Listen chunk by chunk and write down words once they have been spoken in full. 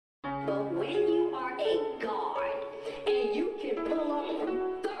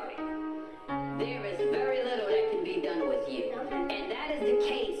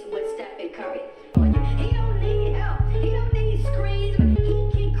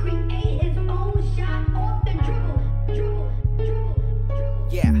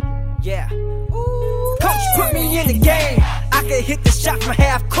to hit the shot from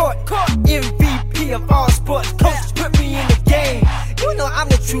half court. MVP of all sports, coach put me in the game. You know I'm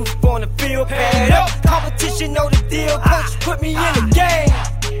the truth on the field. Pad up, competition know the deal. Coach put me in the game.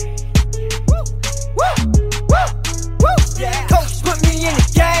 Coach put me in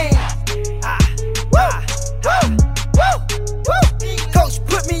the game. Coach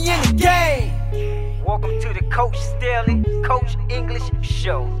put me in the game. Welcome to the Coach Staley, Coach English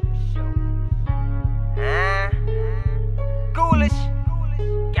Show. Ghoulish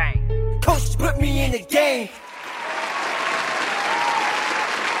gang. Coach put me in the game.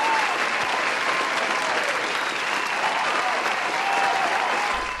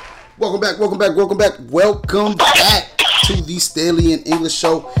 Welcome back to the Staley and English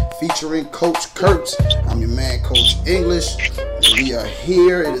Show featuring Coach Kurtz. I'm your man, Coach English. We are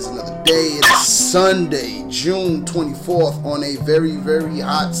here. It is another day. It is Sunday, June 24th on a very, very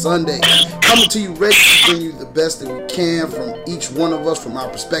hot Sunday. Coming to you ready to bring you the best that we can from each one of us, from our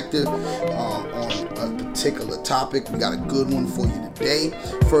perspective on a particular topic. We got a good one for you today.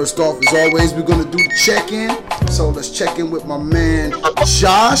 First off, as always, we're going to do the check-in. So let's check in with my man,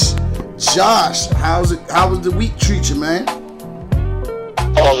 Josh. Josh, how was the week treat you, man?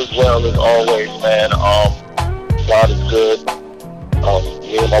 All is well as always, man. God is good.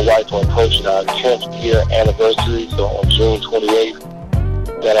 Me and my wife are approaching our 10th year anniversary, so on June 28th,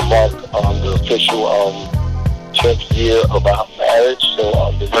 that'll mark the official 10th year of our marriage.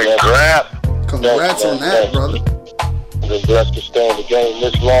 So Congrats on that, brother. I've been blessed to stay in the game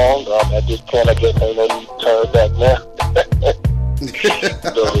this long. At this point, I guess ain't no need to turn back now.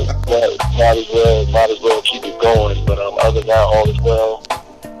 So might as well keep it going. But other than that, all is well.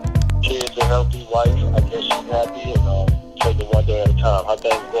 Kids are healthy, wife, I guess she's happy, and take it one day at a time. How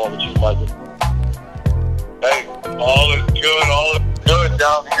things going with you, Michael? Hey, all is good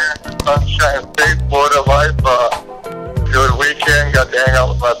down here in Sunshine State, Florida life. Good weekend, got to hang out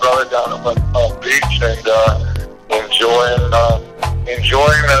with my brother down at the beach and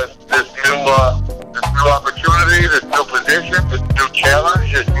enjoying this new opportunity, this new position, this new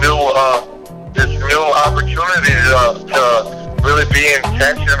challenge, this new opportunity to really be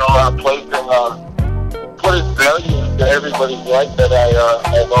intentional on putting value into everybody's life that I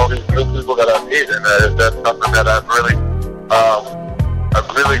all these new people that I meet, and that's something that I've really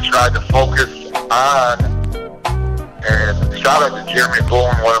tried to focus on. And shout out to Jeremy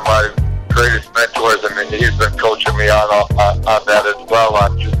Boone, one of my greatest mentors, and he's been coaching me on that as well,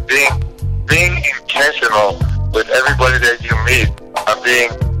 on just being intentional with everybody that you meet,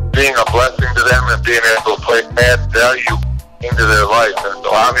 being a blessing to them and being able to add value into their life. And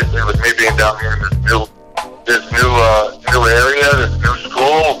so obviously with me being down here in this new area, this new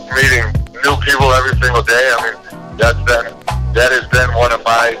school, meeting new people every single day, I mean, that has been one of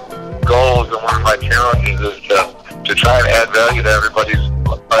my goals and one of my challenges is to try and add value to everybody's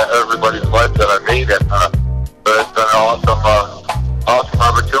life that I meet. And so it's been an awesome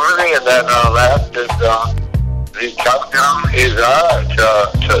opportunity. And then last is the countdown is on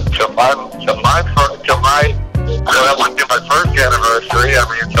to my that would be my first anniversary. I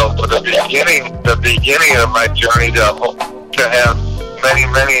mean, so for the beginning of my journey to have many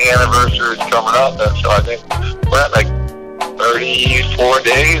anniversaries coming up. And so I think we're at like 34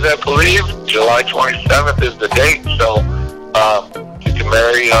 days, I believe. July 27th is the date. So you can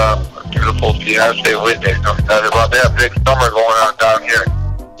marry a beautiful fiance Whitney. I'm excited about that. Big summer going on down here.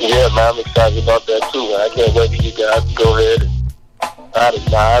 Yeah, man, I'm excited about that too, man. I can't wait for you guys to go ahead and add a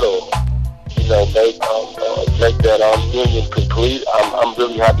knot or make that union complete. I'm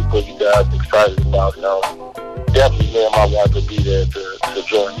really happy for you guys. Excited about definitely me and my wife will be there to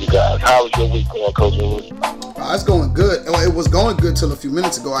join you guys. How was your week going, Coach English? It's going good. It was going good till a few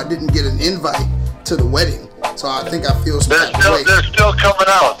minutes ago. I didn't get an invite to the wedding, so I think I feel they're still coming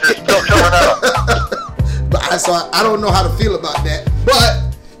out. But I don't know how to feel about that. But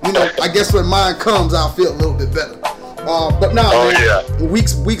I guess when mine comes, I'll feel a little bit better. But no, man, yeah.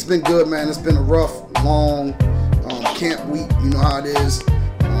 Week's been good, man. It's been a rough, long camp week. You know how it is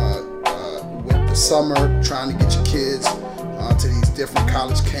with the summer, trying to get your kids to these different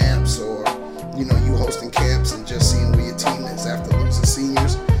college camps, or you hosting camps and just seeing where your team is after losing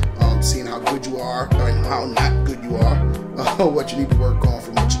seniors, seeing how good you are and how not good you are, what you need to work on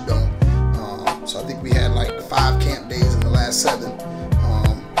from what you don't. So I think we had like 5 camp days in the last 7,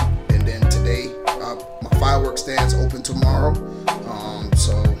 and then today my fireworks stand's open tomorrow.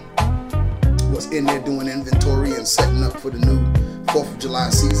 So was in there doing inventory and setting up for the new 4th of July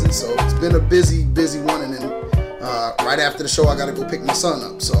season. So it's been a busy one, and then right after the show I gotta go pick my son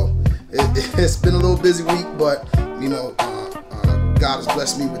up. So it's been a little busy week, but God has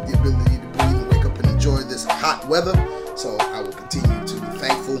blessed me with the ability to breathe and wake up and enjoy this hot weather. So I will continue to be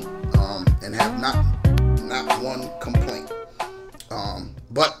thankful and have not one complaint.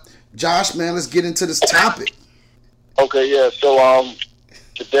 But Josh, man, let's get into this topic. Okay, yeah. So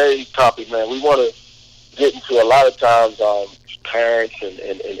today's topic, man, we want to get into a lot of times parents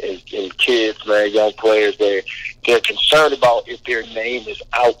and kids, man, young players, they're concerned about if their name is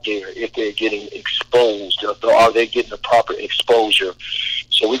out there, if they're getting exposed, are they getting the proper exposure.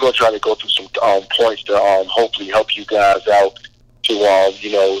 So we're going to try to go through some points to hopefully help you guys out to,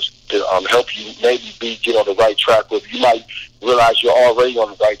 help you maybe get on the right track. But you might realize you're already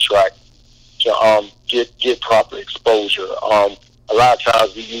on the right track to get proper exposure. A lot of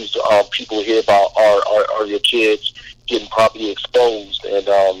times we use people hear about are your kids getting properly exposed, and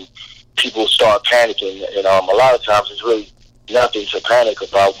people start panicking. And a lot of times it's really nothing to panic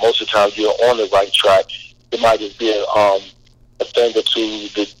about. Most of the time you're on the right track. It might just be a thing or two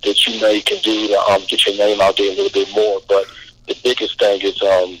that you may can do to get your name out there a little bit more. But the biggest thing is,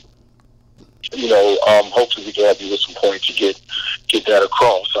 hopefully we can help you with some points to get that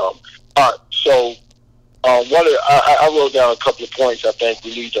across. All right, so I wrote down a couple of points I think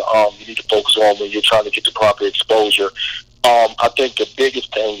we need to focus on when you're trying to get the proper exposure. I think the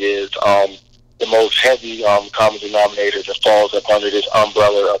biggest thing is the most heavy common denominator that falls up under this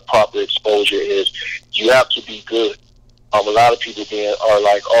umbrella of proper exposure is you have to be good. A lot of people are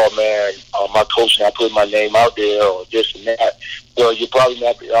like, oh man, my coach not putting my name out there or this and that. Well, you're probably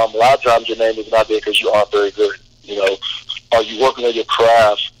not. A lot of times your name is not there because you aren't very good. Are you working on your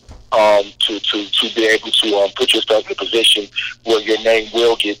craft to be able to put yourself in a position where your name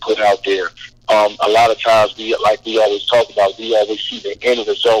will get put out there? A lot of times, we always talk about, we always see the end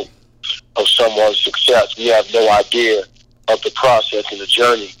result of someone's success. We have no idea of the process and the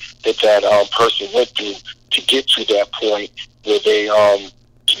journey that person went through to get to that point where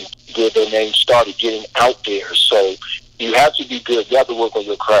where their name started getting out there. So you have to be good. You have to work on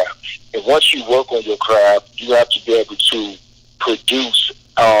your craft. And once you work on your craft, you have to be able to produce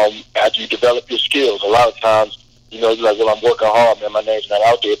after you develop your skills. A lot of times, you're like, well, I'm working hard, man, my name's not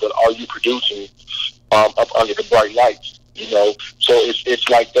out there, but are you producing up under the bright lights? So it's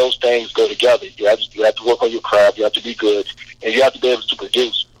like those things go together. You have to work on your craft, you have to be good, and you have to be able to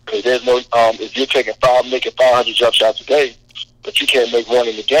produce. Because there's no, if you're making 500 jump shots a day, but you can't make one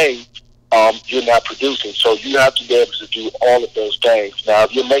in the game, you're not producing. So you have to be able to do all of those things. Now,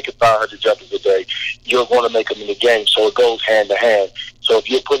 if you're making 500 jumpers a day, you're going to make them in the game. So it goes hand to hand. So if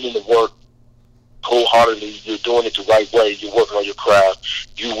you're putting in the work wholeheartedly, you're doing it the right way, you're working on your craft,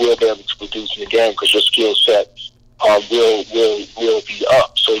 you will be able to produce in the game because your skill set will be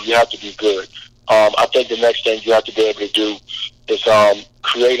up. So you have to be good. I think the next thing you have to be able to do is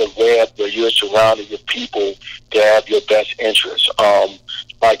create a web where you're surrounded with people that have your best interests.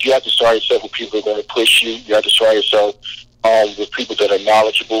 Like you have to surround yourself with people that are going to push you. You have to surround yourself with people that are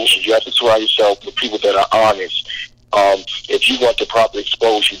knowledgeable. You have to surround yourself with people that are honest. If you want the proper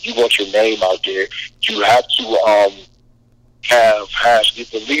exposure, you want your name out there, you have to have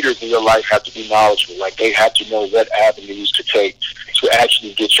the leaders in your life have to be knowledgeable. Like they have to know what avenues to take to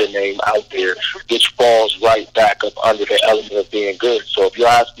actually get your name out there, which falls right back up under the element of being good. So if your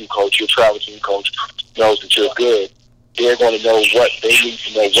high school coach, your travel team coach knows that you're good, they're going to know what they need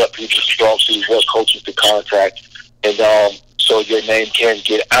to know, what people to talk to, what coaches to contact, and so your name can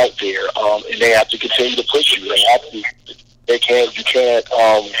get out there. And they have to continue to push you. You can't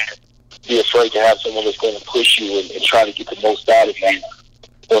be afraid to have someone that's going to push you and try to get the most out of you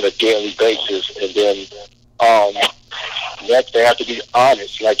on a daily basis. And then they have to be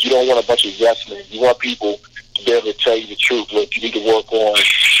honest. Like, you don't want a bunch of yes men. You want people to be able to tell you the truth. Look, you need to work on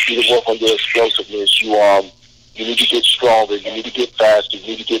your explosiveness. You need to get stronger. You need to get faster. You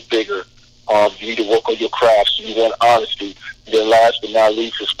need to get bigger. You need to work on your craft. So you want honesty. And then last but not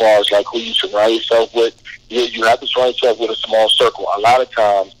least, as far as like who you surround yourself with, you have to surround yourself with a small circle. A lot of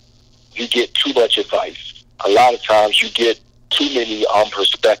times you get too much advice. A lot of times you get too many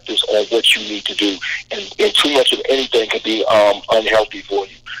perspectives on what you need to do, and too much of anything can be unhealthy for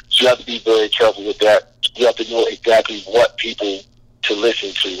you. So you have to be very careful with that. You have to know exactly what people to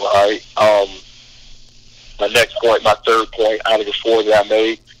listen to. All right. My next point, my third point out of the four that I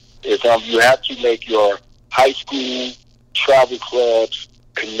made is you have to make your high school travel clubs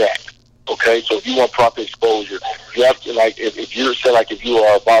connect. Okay, so if you want proper exposure, you have to, like, if you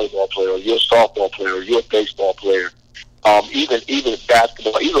are a volleyball player, or you're a softball player, or you're a baseball player, even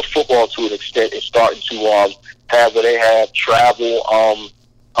basketball, even football to an extent is starting to have where they have travel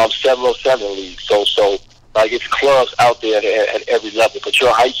 707 leagues. So like it's clubs out there at every level, but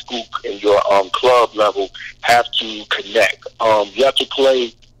your high school and your club level have to connect. You have to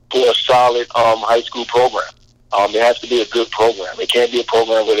play for a solid high school program. It has to be a good program. It can't be a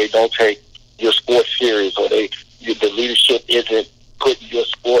program where they don't take your sport serious, or the leadership isn't putting your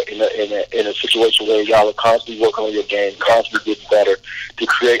sport in a situation where y'all are constantly working on your game, constantly getting better to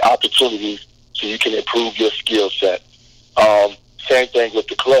create opportunities so you can improve your skill set. Same thing with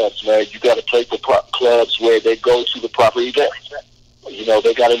the clubs, man. You got to play for clubs where they go to the proper events. You know,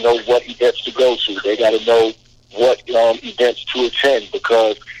 they got to know what events to go to. They got to know what events to attend,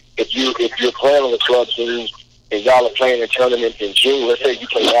 because if you're playing on the club team and y'all are playing in tournaments in June, let's say you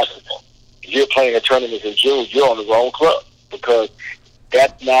play basketball, if you're playing in tournaments in June, you're on the wrong club, because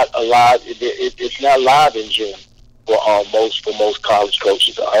that's not alive. It's not live in June for most college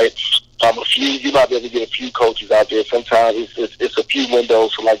coaches. All right, you might be able to get a few coaches out there. Sometimes it's a few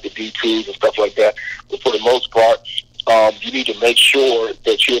windows for like the D2s and stuff like that. But for the most part, you need to make sure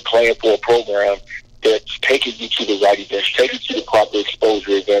that you're playing for a program that's taking you to the right events, taking you to the proper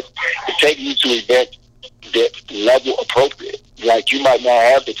exposure events, and taking you to events that's level appropriate. Like, you might not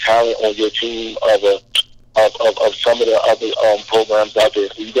have the talent on your team of some of the other programs out there.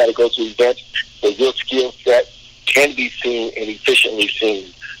 So you got to go to events where your skill set can be seen and efficiently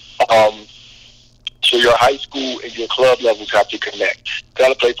seen. So your high school and your club levels have to connect. You got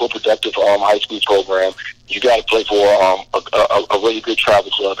to play for a productive high school program. You got to play for a really good travel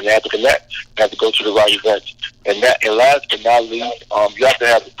club, and they have to connect. You have to go to the right events. And last but not least, you have to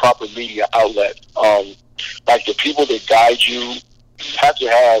have the proper media outlet. Like, the people that guide you have to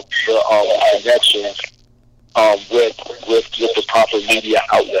have the connections with the proper media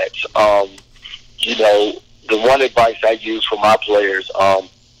outlets. You know, the one advice I use for my players,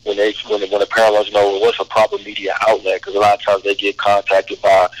 when a parent wants to know what's a proper media outlet, because a lot of times they get contacted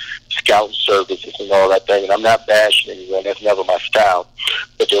by scouting services and all that thing, and I'm not bashing anyone, that's never my style.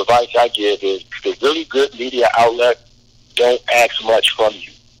 But the advice I give is, the really good media outlet don't ask much from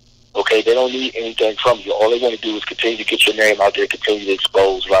you. Okay, they don't need anything from you. All they want to do is continue to get your name out there, continue to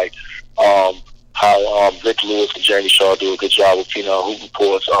expose, like how Rick Lewis and Jamie Shaw do a good job with Hoop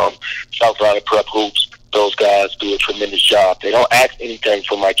Reports, South Carolina Prep Hoops. Those guys do a tremendous job. They don't ask anything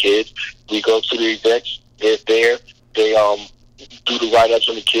from my kids. We go to the events. They're there. They do the write-ups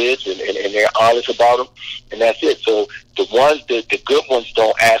on the kids, and they're honest about them, and that's it. So the good ones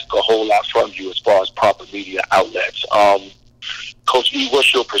don't ask a whole lot from you as far as proper media outlets. Coach E,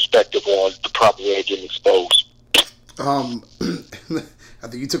 what's your perspective on the proper way of getting exposed? I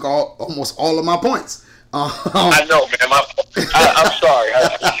think you took almost all of my points. I know, man. I'm sorry.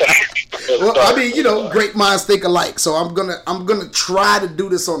 Well, I mean, great minds think alike. So I'm gonna try to do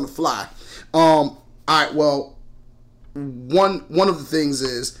this on the fly. All right. Well, one of the things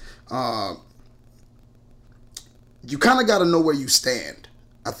is you kind of got to know where you stand.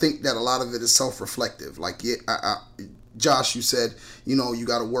 I think that a lot of it is self-reflective. Like, Josh, you said, you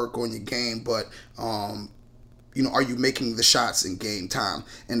got to work on your game, but are you making the shots in game time?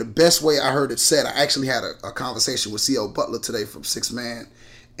 And the best way I heard it said, I actually had a conversation with C.L. Butler today from Six Man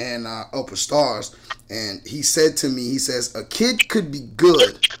and Upper Stars, and he said to me, he says, a kid could be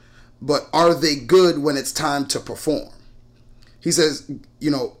good, but are they good when it's time to perform? He says,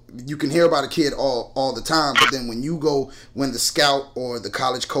 you can hear about a kid all the time, but then when the scout or the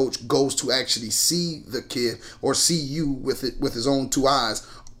college coach goes to actually see the kid or see you with his own two eyes,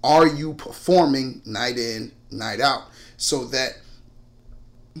 are you performing night in, night out? So that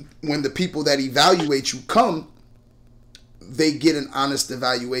when the people that evaluate you come, they get an honest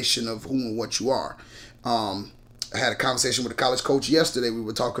evaluation of who and what you are. I had a conversation with a college coach yesterday. We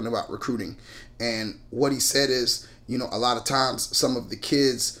were talking about recruiting, and what he said is, a lot of times some of the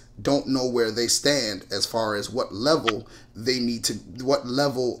kids don't know where they stand as far as what level they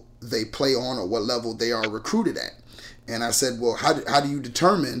play on, or what level they are recruited at. And I said, well, how do you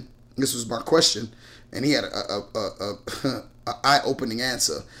determine? This was my question, and he had a eye-opening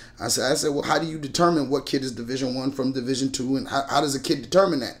answer. I said, well, how do you determine what kid is Division I from Division II, and how does a kid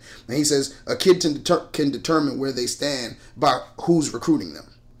determine that? And he says a kid can determine where they stand by who's recruiting them.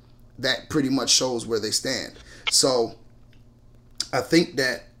 That pretty much shows where they stand. So I think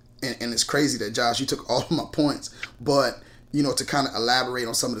that, and it's crazy that, Josh, you took all of my points, but to kind of elaborate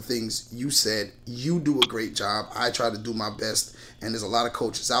on some of the things you said, you do a great job. I try to do my best, and there's a lot of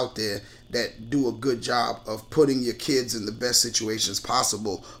coaches out there that do a good job of putting your kids in the best situations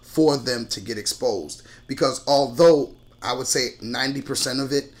possible for them to get exposed. Because although I would say 90%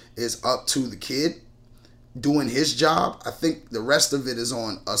 of it is up to the kid doing his job, I think the rest of it is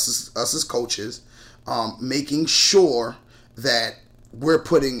on us as coaches, making sure that we're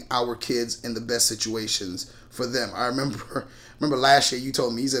putting our kids in the best situations for them. I remember last year you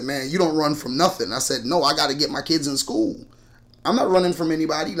told me, he said, man, you don't run from nothing. I said, no, I got to get my kids in school. I'm not running from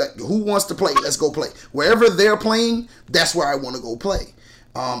anybody. Like, who wants to play? Let's go play. Wherever they're playing, that's where I want to go play.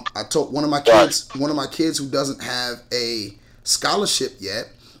 I told one of my kids who doesn't have a scholarship yet,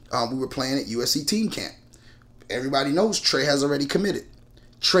 we were playing at USC team camp. Everybody knows Trey has already committed.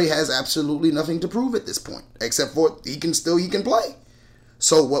 Trey has absolutely nothing to prove at this point, except for he can play.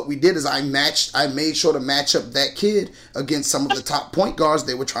 So what we did is I made sure to match up that kid against some of the top point guards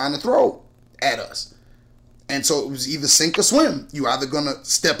they were trying to throw at us. And so it was either sink or swim. You're either going to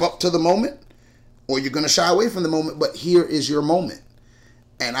step up to the moment or you're going to shy away from the moment, but here is your moment.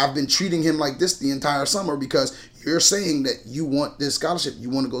 And I've been treating him like this the entire summer because you're saying that you want this scholarship, you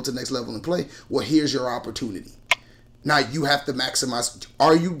want to go to the next level and play. Well, here's your opportunity. Now you have to maximize.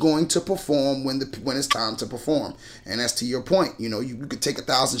 Are you going to perform when it's time to perform? And that's to your point. You could take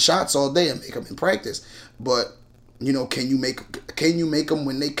 1,000 shots all day and make them in practice, but can you make them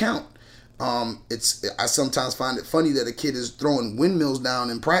when they count? I sometimes find it funny that a kid is throwing windmills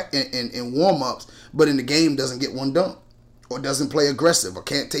down in warm-ups, but in the game doesn't get one dunk, or doesn't play aggressive, or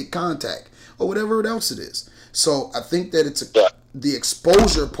can't take contact, or whatever else it is. So I think that it's the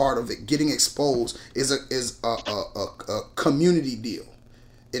exposure part of it, getting exposed, is a community deal.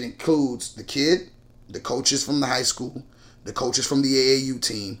 It includes the kid, the coaches from the high school, the coaches from the AAU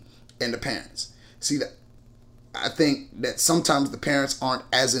team, and the parents. See, that I think that sometimes the parents aren't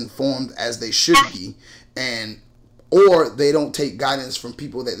as informed as they should be, or they don't take guidance from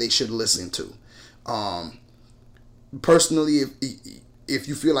people that they should listen to. Personally, if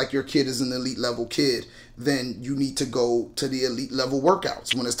you feel like your kid is an elite level kid, then you need to go to the elite level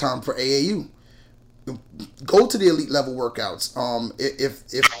workouts when it's time for AAU. Go to the elite level workouts.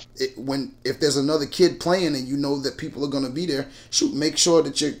 If there's another kid playing and you know that people are going to be there, make sure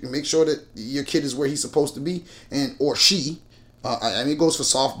that your kid is where he's supposed to be, or she. It goes for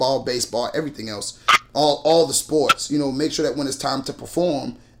softball, baseball, everything else, all the sports. Make sure that when it's time to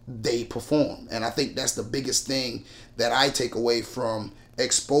perform, they perform. And I think that's the biggest thing that I take away from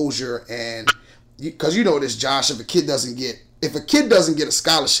exposure. And because this, Josh, if a kid doesn't get a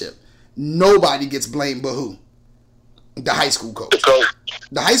scholarship, nobody gets blamed but who? The high school coach.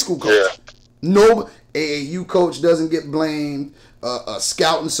 The high school coach. Yeah. No AAU coach doesn't get blamed. A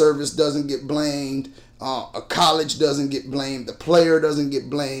scouting service doesn't get blamed. A college doesn't get blamed. The player doesn't get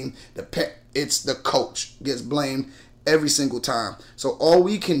blamed. It's the coach gets blamed every single time. So all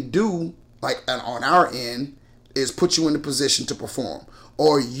we can do, on our end, is put you in a position to perform.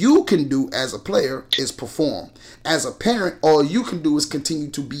 All you can do as a player is perform. As a parent, all you can do is continue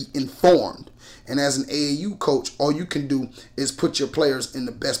to be informed. And as an AAU coach, all you can do is put your players in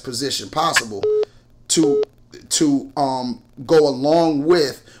the best position possible to go along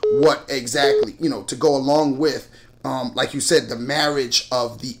with like you said, the marriage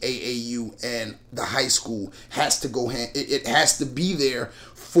of the AAU and the high school has to go hand. It has to be there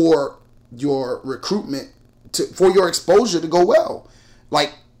for your recruitment, for your exposure to go well.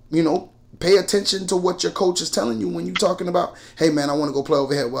 Pay attention to what your coach is telling you when you're talking about, hey man, I want to go play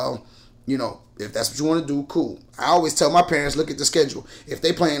over here. Well, if that's what you want to do, cool. I always tell my parents, look at the schedule. If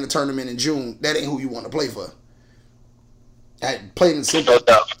they play in the tournament in June, that ain't who you want to play for. Plain and simple.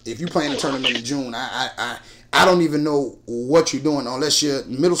 If you play in the tournament in June, I don't even know what you're doing unless you're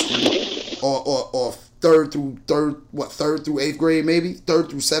middle school or third through 8th grade, maybe 3rd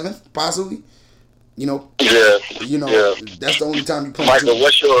through 7th, possibly. Yeah. That's the only time you play. Michael,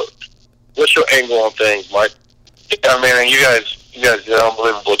 what's your angle on things, Mike? I mean, you guys did an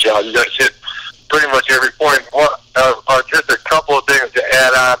unbelievable job. You guys hit pretty much every point. What are just a couple of things to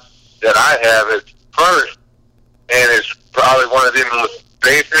add on that I have is first, and it's probably one of the most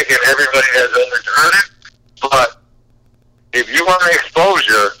basic, and everybody has underheard it. But if you want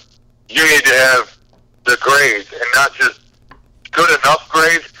exposure, you need to have the grades, and not just good enough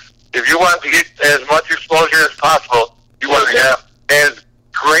grades. If you want to get as much exposure as possible, you want to have as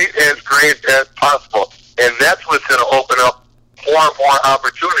great as grades as possible. And that's what's going to open up more and more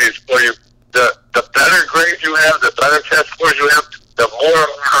opportunities for you. The better grades you have, the better test scores you have, the more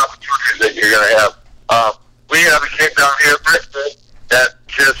and more opportunities that you're going to have. We have a kid down here at Brixton that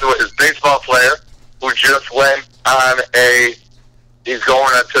just is a baseball player who just went on he's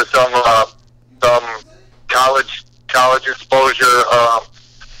going into some college exposure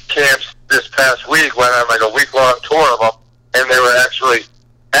camps this past week. Went on a week-long tour of them, and they were actually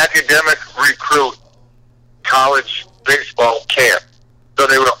academic recruit college baseball camp. So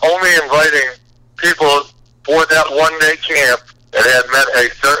they were only inviting people for that one-day camp that had met a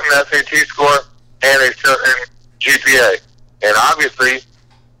certain SAT score and a certain GPA. And obviously,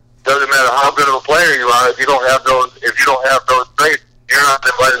 doesn't matter how good of a player you are, if you don't have those grades, you're not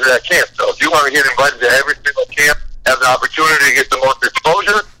invited to that camp. So if you want to get invited to every single camp as the opportunity to get the most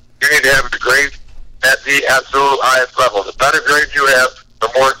exposure, you need to have the grades at the absolute highest level. The better grades you have, the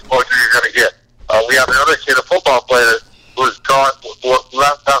more exposure you're going to get. We have another kid, a football player, who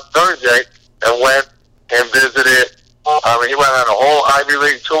left on Thursday and went and visited. He went on a whole Ivy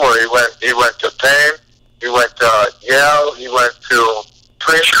League tour. He went to Penn, he went to Yale, he went to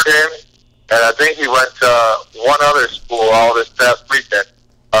Princeton, and I think he went to one other school all this past weekend.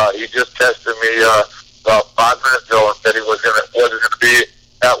 He just texted me about 5 minutes ago and said he wasn't going to be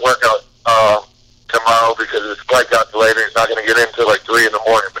at workout tomorrow because his flight got delayed and he's not going to get in until like 3 in the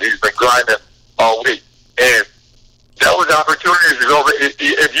morning. But he's been grinding all week, and that was opportunities to go.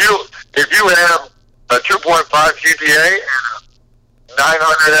 If you have a 2.5 GPA and a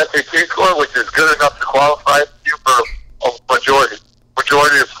 900 SAT score, which is good enough to qualify you for a majority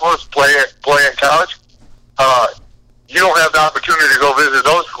of schools play in college, you don't have the opportunity to go visit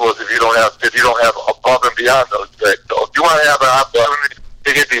those schools if you don't have above and beyond those grades. So if you want to have an opportunity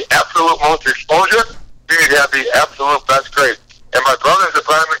to get the absolute most exposure, you need to have the absolute best grades. And my brother's a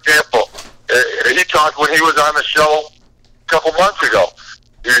prime example. He talked when he was on the show a couple months ago.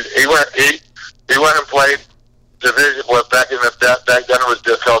 He went and played division. Well, back then it was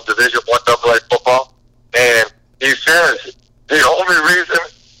just called Division I AA football. And he says the only reason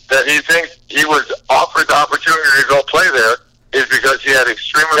that he thinks he was offered the opportunity to go play there is because he had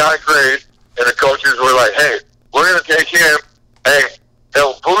extremely high grades, and the coaches were like, "Hey, we're going to take him. Hey,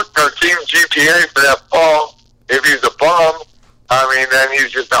 he'll boost our team GPA for that fall. If he's a bum, then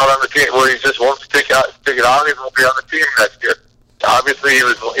he's just out on the team. Well, he just won't stick it out. He won't be on the team next year." Obviously,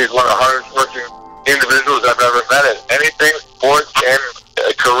 he's one of the hardest working individuals I've ever met at anything, sports and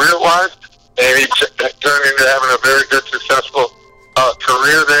career-wise, and he turned into having a very good, successful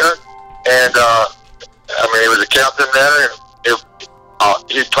career there. And he was a captain there, and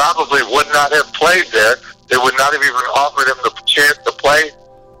he probably would not have played there. They would not have even offered him the chance to play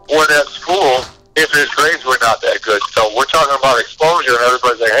for that school if his grades were not that good. So we're talking about exposure, and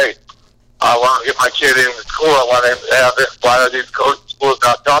everybody's like, "Hey, I want to get my kid in school. I want him to have it. Why are these schools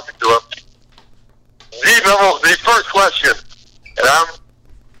not talking to him?" The first question, and I'm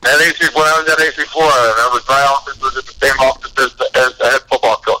at AC when I was at AC4, and my office was in the same office as the head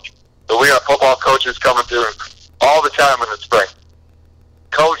football coach. So we have football coaches coming through all the time in the spring.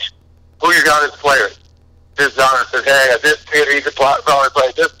 "Coach, who you got as players?" This honor says, "Hey, at this kid, he could probably play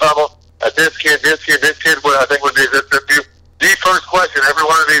at this level. At this kid, what I think would be a good fit for you." The first question every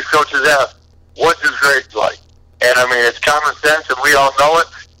one of these coaches asks, "What's his grades like?" And it's common sense, and we all know it,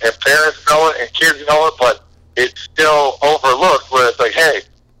 and parents know it, and kids know it, but it's still overlooked where it's like, "Hey,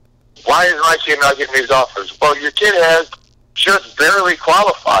 why is my kid not getting these offers?" Well, your kid has just barely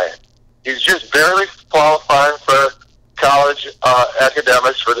qualifying. He's just barely qualifying for college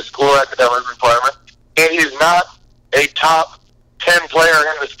academics, for the school academic requirement, and he's not a top 10 player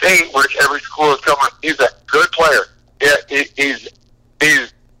in the state, which every school is coming. He's a good player. He's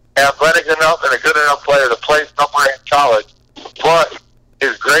athletic enough and a good enough player to play somewhere in college, but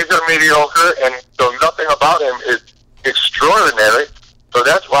his grades are mediocre, and so nothing about him is extraordinary. So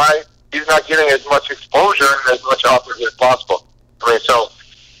that's why he's not getting as much exposure and as much offers as possible. So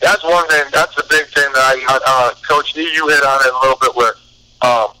that's one thing. That's the big thing that Coach D, you hit on it a little bit, where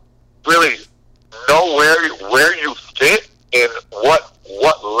really know where you fit and what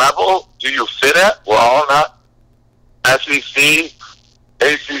level do you fit at. We're all not SEC,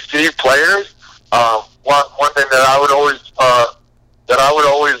 ACC players. One thing that I would always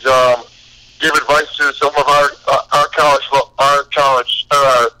give advice to some of our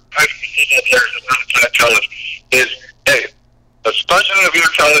college is, hey, especially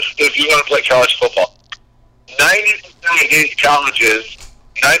if you want to play college football, 90% of these colleges,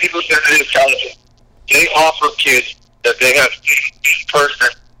 they offer kids that they have each person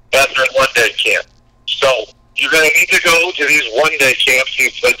at their one-day camp. So you're going to need to go to these one-day camps.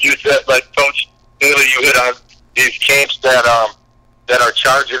 Like you said, like Coach Haley, you hit on these camps that are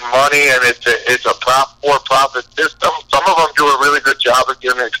charging money, and it's a for-profit system. Some of them do a really good job of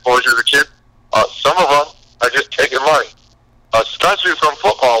giving exposure to kids. Some of them are just taking money, especially from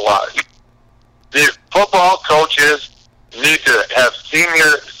football-wise. The football coaches need to have seen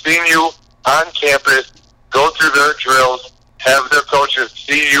you on campus, go through their drills, have their coaches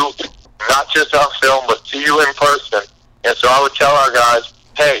see you, not just on film, but see you in person. And so I would tell our guys,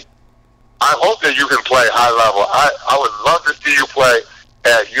 hey, I hope that you can play high level. I would love to see you play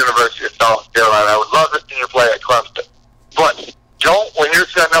at University of South Carolina. I would love to see you play at Clemson. But don't, when you're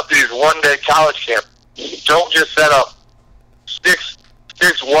setting up these one-day college camps, don't just set up six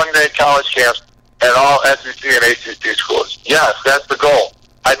one-day college camps at all SEC and ACC schools. Yes, that's the goal.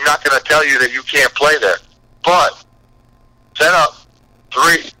 I'm not going to tell you that you can't play there. But set up 2,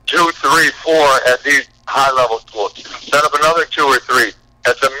 3, 4 at these high-level schools. Set up another 2 or 3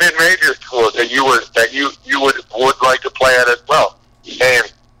 at some mid-major schools that you would like to play at as well.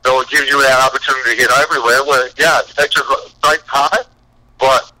 And so it gives you that opportunity to get everywhere. Where set your sights high,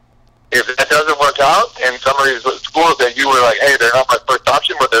 but if that doesn't work out, and some of these schools that you were like, hey, they're not my first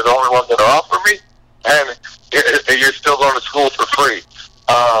option, but they're the only ones that are offering me, and you're still going to school for free.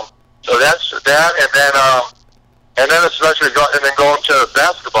 So that's that, and then especially going to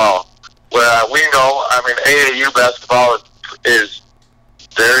basketball, where we know, I mean, AAU basketball is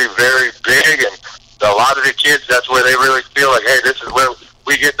very, very big, and a lot of the kids, that's where they really feel like, hey, this is where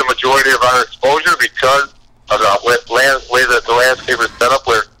we get the majority of our exposure because of the way that the landscape is set up,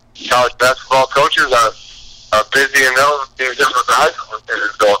 where college basketball coaches are busy in those things just with the high school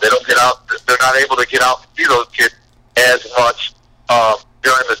students going. They don't get out. They're not able to get out and see those kids as much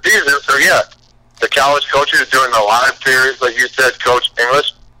during the season. So the college coaches during the live periods, like you said, Coach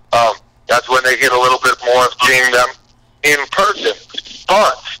English, that's when they get a little bit more of seeing them in person.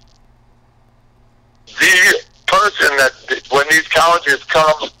 But the person that when these colleges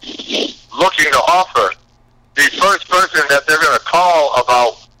come looking to offer, the first person that they're going to call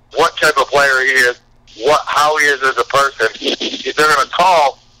about what type of player he is, how he is as a person, they're going to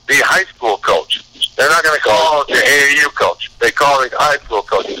call the high school coach. They're not going to call the AAU coach. They call the high school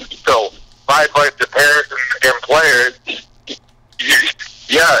coach. So my advice to parents and players,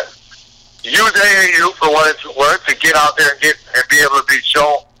 use AAU for what it's worth to get out there and be able to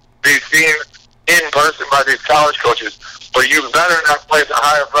be seen in person by these college coaches. But you better not place a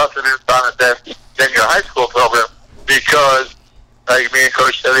higher precedence on it than your high school program, because like me and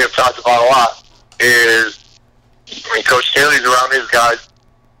Coach Staley have talked about a lot, Coach Staley's around his guys.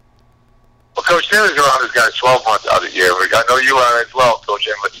 Well, Coach Staley's around his guys 12 months out of the year. I know you are as well, Coach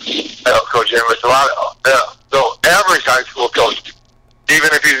English. Coach English, so average high school coach, even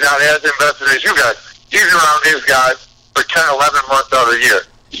if he's not as invested as you guys, he's around his guys for 10, 11 months out of the year.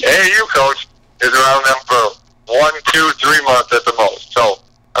 AAU coach is around them for 1, 2, 3 months at the most. So,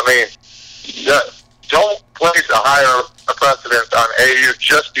 I mean, don't place a higher precedence on AAU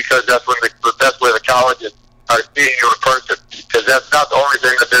just because that's where the colleges are seeing you in person, because that's not the only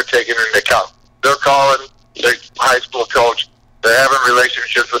thing that they're taking into account. They're calling the high school coach. They're having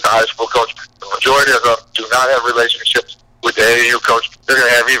relationships with the high school coach. The majority of them do not have relationships with the AAU coach. They're going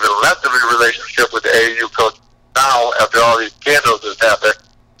to have even less of a relationship with the AAU coach now after all these scandals has happened.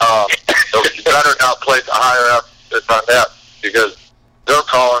 So you better not place a higher emphasis on that, because they're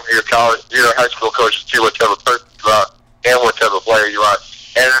calling your high school coach to see what type of person you are and what type of player you are.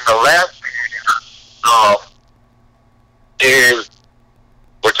 And then the last thing is,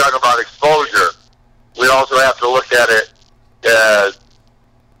 we're talking about exposure. We also have to look at it as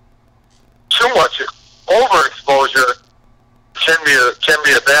too much overexposure can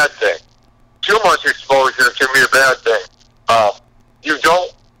be a bad thing. Too much exposure can be a bad thing. You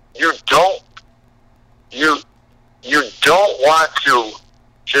don't want to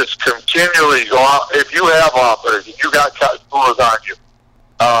just continually go out. If you have offers, if you got schools on you,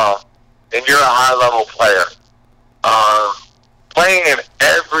 and you're a high-level player, playing in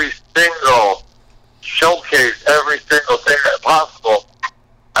every single showcase, every single thing that's possible.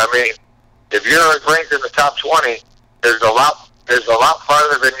 I mean, if you're ranked in the top 20, there's a lot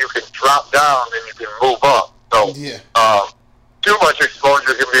farther than you can drop down than you can move up. So, too much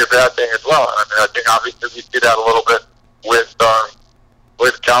exposure can be a bad thing as well. I mean, I think obviously we see that a little bit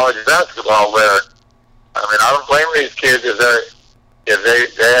with college basketball, where, I mean, I don't blame these kids if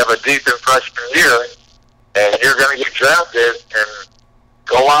they have a decent freshman year, and you're going to get drafted and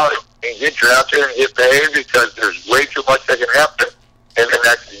go out and get drafted and get paid, because there's way too much that can happen in the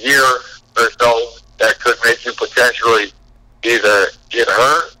next year or so that could make you potentially either get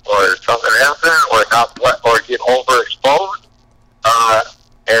hurt or something happen or not play, or get overexposed,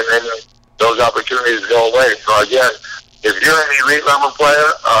 and then those opportunities go away. So again, if you're an elite level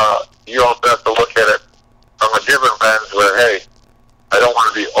player, you also have to look at it from a different lens where, hey, I don't want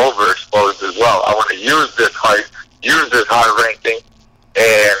to be overexposed as well. I want to use this height, use this high ranking,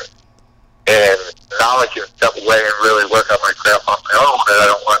 and now I can step away and really work on my craft on my own, and I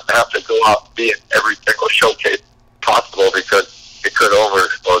don't want to have to go out and be in every single showcase possible because it could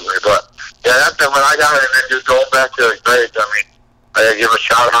overexpose me. But yeah, that's it. When I got it, and then just going back to the grades, I mean, I gotta give a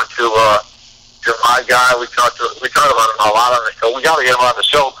shout out to my guy. We talked about him a lot on the show. We gotta get him on the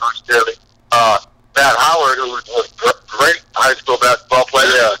show, Coach Staley. Matt Howard, who was a great high school basketball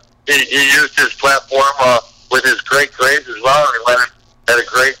player, he used his platform with his great grades as well, and he went and had a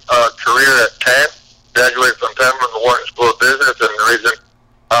great career at Penn. Graduated from Penn from the Wharton School of Business, and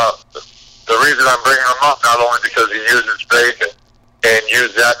the reason reason I'm bringing him up, not only because he uses faith and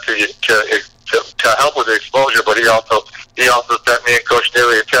use that to help with the exposure, but he also sent me and Coach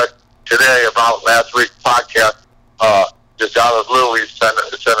Daly a text today about last week's podcast. Just out of blue, he sent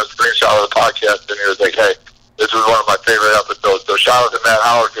a screenshot of the podcast, and he was like, "Hey, this was one of my favorite episodes." So shout out to Matt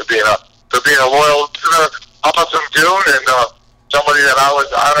Howard for being a loyal listener, awesome dude, and somebody that I was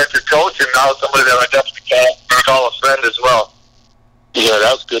honored to coach, and now somebody that I definitely call a friend as well. Yeah,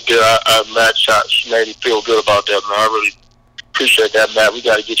 that was good. Matt made me feel good about that, man. I really appreciate that, Matt. We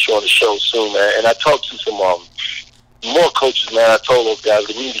got to get you on the show soon, man. And I talked to some more coaches, man. I told those guys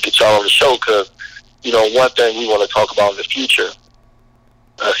that we need to get y'all on the show because, one thing we want to talk about in the future,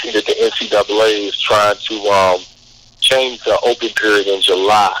 I see that the NCAA is trying to change the open period in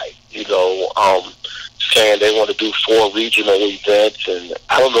July, saying they want to do 4 regional events, and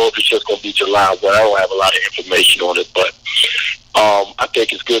I don't know if it's just going to be July, but I don't have a lot of information on it, but I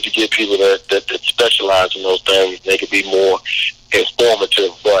think it's good to get people that specialize in those things. They can be more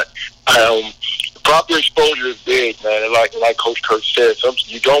informative, but proper exposure is big, man. And like Coach Kurt said,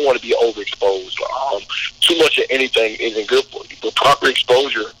 you don't want to be overexposed. Too much of anything isn't good for you. But proper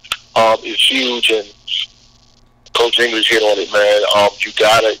exposure is huge, and Coach English hit on it, man. You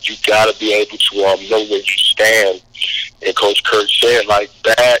gotta be able to know where you stand. And Coach Kurt said,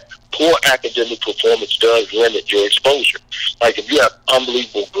 poor academic performance does limit your exposure. Like if you have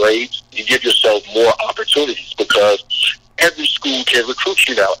unbelievable grades, you give yourself more opportunities because every school can recruit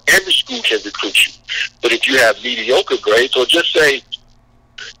you now. Every school can recruit you. But if you have mediocre grades, or just say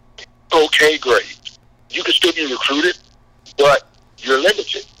okay grades, you can still be recruited, but you're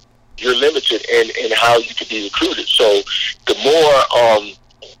limited. You're limited in how you can be recruited. So the more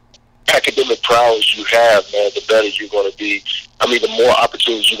academic prowess you have, man, the better you're going to be. The more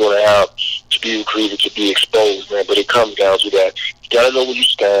opportunities you're going to have to be recruited, to be exposed, man. But it comes down to that. You got to know where you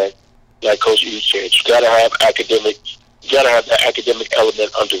stand. Like Coach E said, you got to have that academic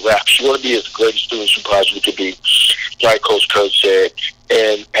element under wraps. You want to be as great a student as you possibly can be, like Coach Kurt said.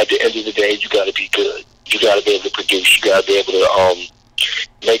 And at the end of the day, you got to be good. You got to be able to produce. You got to be able to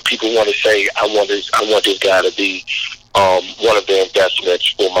make people want to say, I want this guy to be one of the investments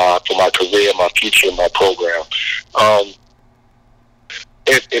for my career, my future, my program.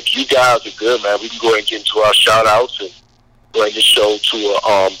 If you guys are good, man, we can go ahead and get into our shout outs and bring the show to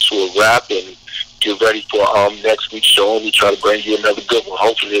a wrap and get ready for next week's show, and we try to bring you another good one.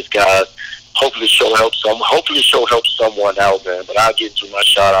 Hopefully the show helps someone out, man. But I'll get into my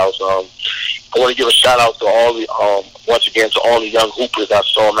shout outs. I want to give a shout out to all the once again to all the young hoopers I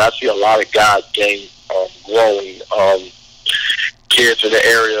saw. I see a lot of guys growing. Kids in the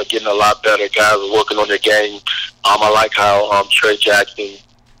area getting a lot better. Guys are working on their game. I like how Trey Jackson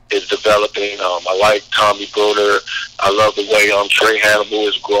is developing. I like Tommy Bruner. I love the way Trey Hannibal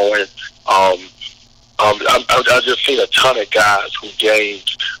is growing. I just seen a ton of guys whose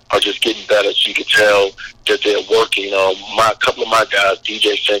games are just getting better, so you can tell that they're working. A couple of my guys,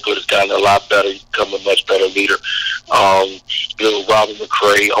 DJ Sinkler has gotten a lot better. He's become a much better leader. Little Robin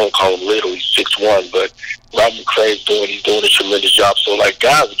McCray, I don't call him little, he's 6'1", but Robin McCray is doing a tremendous job. So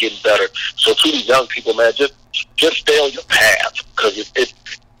guys are getting better. So to these young people, man, just stay on your path, because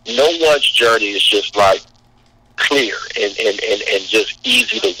no one's journey is just clear and just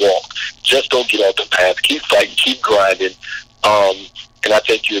easy to walk. Just don't get off the path. Keep fighting, keep grinding. And I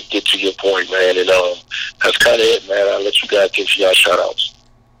think you'll get to your point, man. And that's kind of it, man. I'll let you guys give y'all shout outs.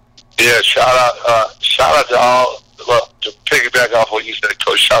 Yeah, shout out to all, to piggyback off what you said,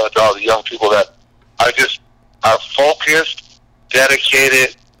 Coach, shout out to all the young people that are focused,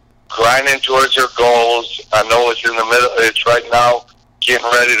 dedicated, grinding towards their goals. I know it's in the middle, it's right now getting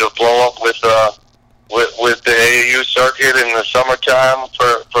ready to blow up with the AAU circuit in the summertime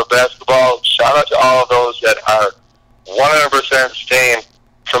for basketball. Shout out to all of those that are 100% staying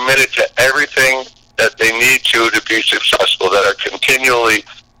committed to everything that they need to be successful, that are continually,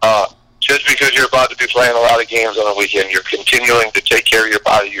 just because you're about to be playing a lot of games on the weekend, you're continuing to take care of your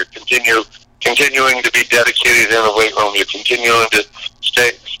body, you're continuing to be dedicated in the weight room, you're continuing to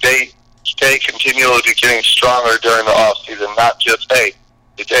stay continually getting stronger during the off season, not just, hey,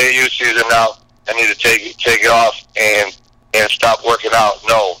 it's AAU season now, I need to take it off and stop working out.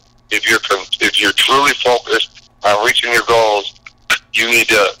 No, if you're truly focused on reaching your goals, you need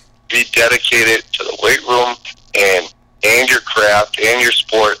to be dedicated to the weight room and your craft and your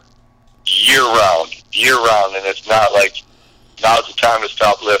sport year round. And it's not like now's the time to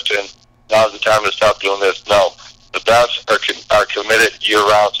stop lifting, now's the time to stop doing this. No, the best are committed year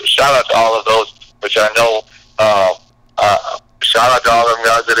round. So shout out to all of those, which I know. Shout out to all of them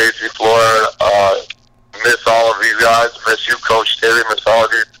guys at AC Florida. Miss all of you guys. Miss you, Coach Terry. Miss all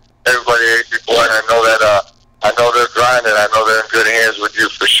of you, everybody 38 before, and I know they're grinding. I know they're in good hands with you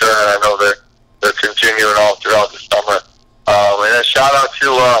for sure, and I know they're continuing all throughout the summer. And a shout out to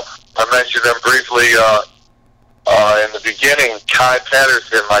I mentioned them briefly in the beginning. Kai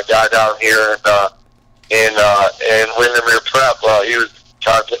Patterson, my guy down here in Windermere Prep.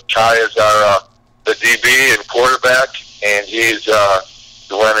 Kai is our the DB and quarterback, and he's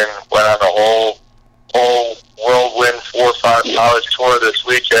went on a whole whirlwind 4 or 5 college tour this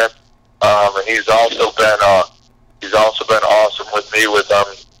weekend. And he's also been awesome with me with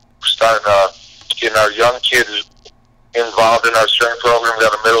starting getting our young kids involved in our strength program. We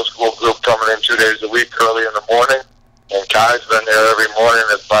got a middle school group coming in 2 days a week early in the morning, and Kai's been there every morning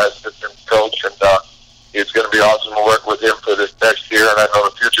as my assistant coach, and it's going to be awesome to work with him for this next year, and I know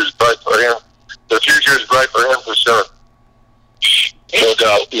the future's bright for him. The future is bright for him for sure. No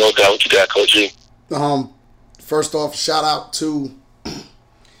doubt with that, Coach G. First off, shout out to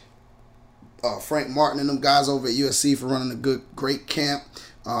Frank Martin and them guys over at USC for running a great camp.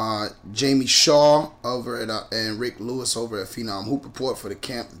 Jamie Shaw over at and Rick Lewis over at Phenom Hoop Report for the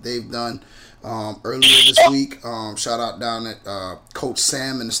camp that they've done earlier this week. Shout out down at Coach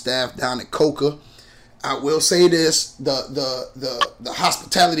Sam and the staff down at Coca. I will say this: the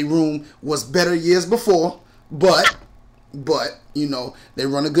hospitality room was better years before, but you know, they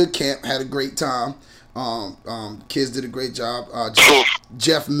run a good camp, had a great time. Kids did a great job.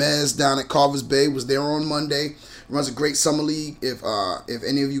 Jeff Mez down at Carvers Bay was there on Monday. Runs a great summer league. If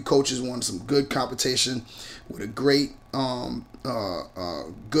any of you coaches want some good competition with a great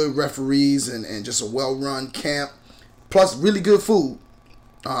good referees and just a well-run camp, plus really good food,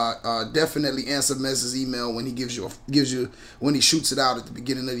 definitely answer Mez's email when he gives you when he shoots it out at the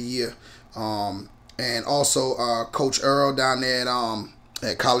beginning of the year. And also Coach Earl down there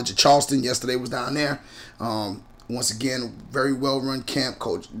at College of Charleston yesterday was down there. Once again, very well-run camp.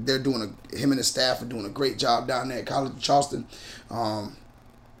 Coach, him and his staff are doing a great job down there at College of Charleston.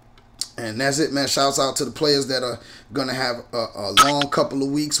 And that's it, man. Shouts out to the players that are going to have a long couple of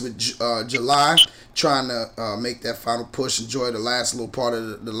weeks with July, trying to make that final push, enjoy the last little part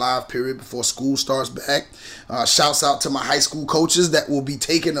of the live period before school starts back. Shouts out to my high school coaches that will be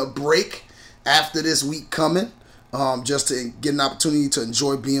taking a break after this week coming, just to get an opportunity to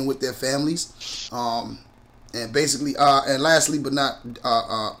enjoy being with their families. And basically, and lastly, but not,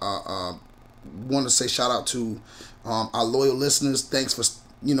 want to say shout out to our loyal listeners. Thanks for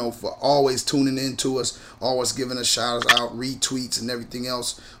always tuning in to us, always giving us shout out, retweets, and everything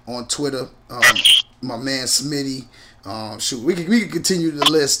else on Twitter. My man Smitty. We could continue the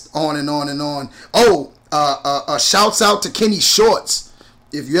list on and on and on. Shouts out to Kenny Shorts.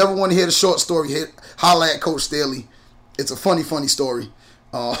 If you ever want to hear the short story, holla at Coach Staley. It's a funny story.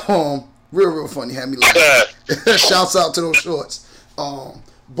 Real funny. Had me laughing. Shouts out to those shorts. But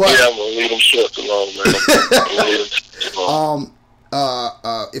yeah, I'm gonna leave them shorts alone, man.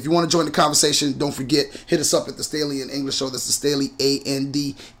 If you want to join the conversation, don't forget, hit us up at the Staley and English Show. That's the Staley AND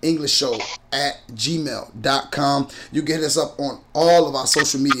English Show at gmail.com. You can hit us up on all of our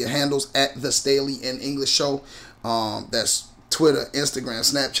social media handles at the Staley and English Show. That's Twitter, Instagram,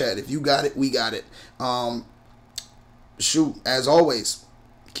 Snapchat. If you got it, we got it. As always,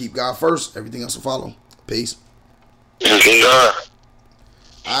 keep God first. Everything else will follow. Peace. Yeah.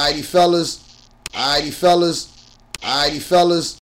 Alrighty, fellas.